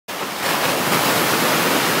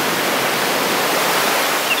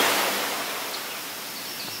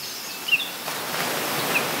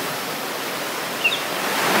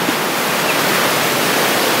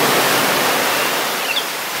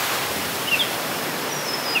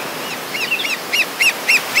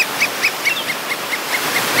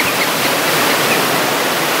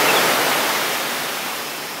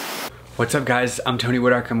What's up guys, I'm Tony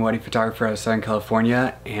Woodark, I'm a wedding photographer out of Southern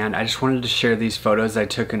California, and I just wanted to share these photos I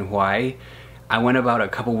took in Hawaii. I went about a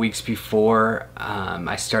couple weeks before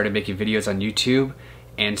I started making videos on YouTube,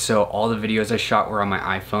 and so all the videos I shot were on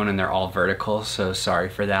my iPhone and they're all vertical, so sorry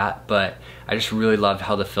for that, but I just really loved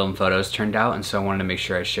how the film photos turned out, and so I wanted to make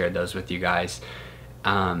sure I shared those with you guys.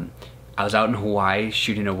 I was out in Hawaii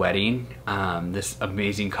shooting a wedding. This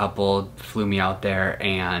amazing couple flew me out there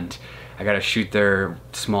and I got to shoot their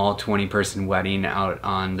small 20-person wedding out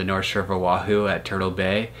on the North Shore of Oahu at Turtle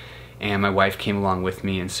Bay, and my wife came along with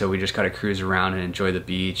me, and so we just got to cruise around and enjoy the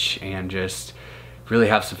beach and just really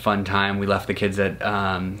have some fun time. We left the kids at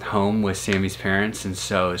home with Sammy's parents, and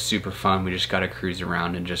so it was super fun. We just got to cruise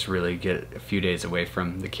around and just really get a few days away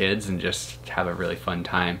from the kids and just have a really fun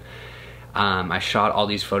time. I shot all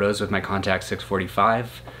these photos with my Contax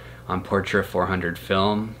 645 on Portra 400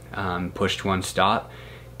 film, pushed one stop.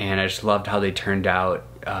 And I just loved how they turned out.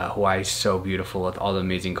 Hawaii's so beautiful with all the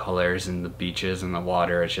amazing colors and the beaches and the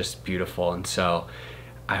water. It's just beautiful. And so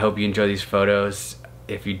I hope you enjoy these photos.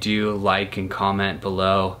 If you do, like and comment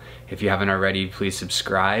below. If you haven't already, please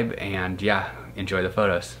subscribe. And yeah, enjoy the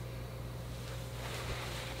photos.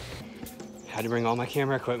 Had to bring all my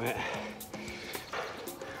camera equipment.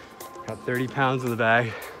 Got 30 pounds in the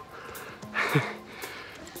bag.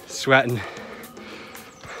 Sweating.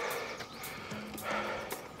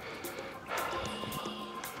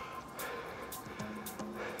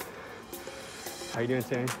 How you doing,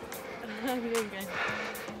 Sammy? I'm doing good.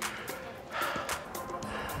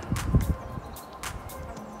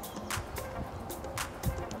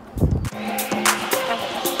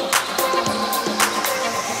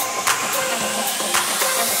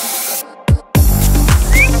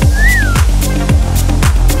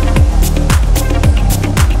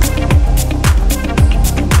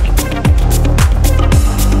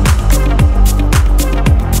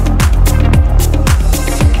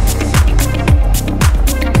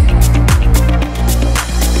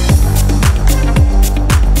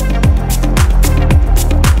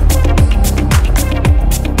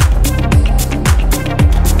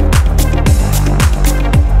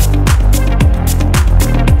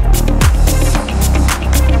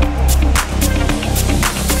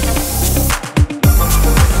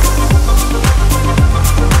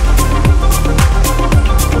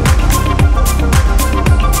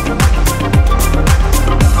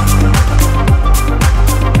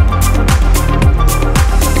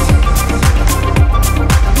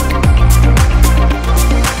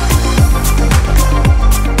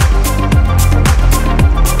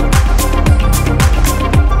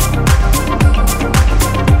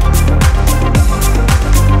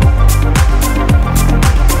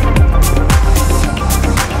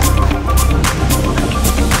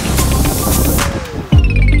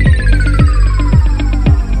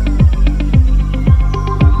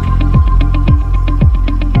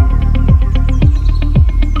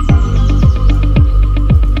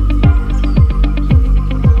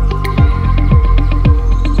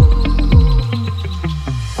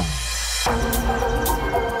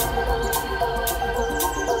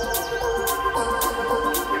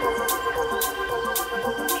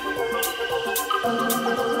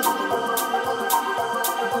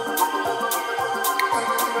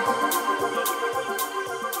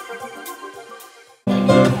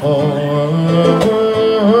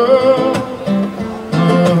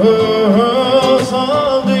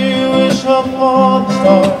 Someday you wish upon a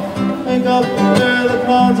star, wake up where the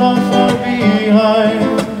clouds are far behind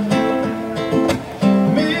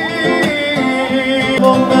me.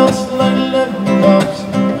 Won't melt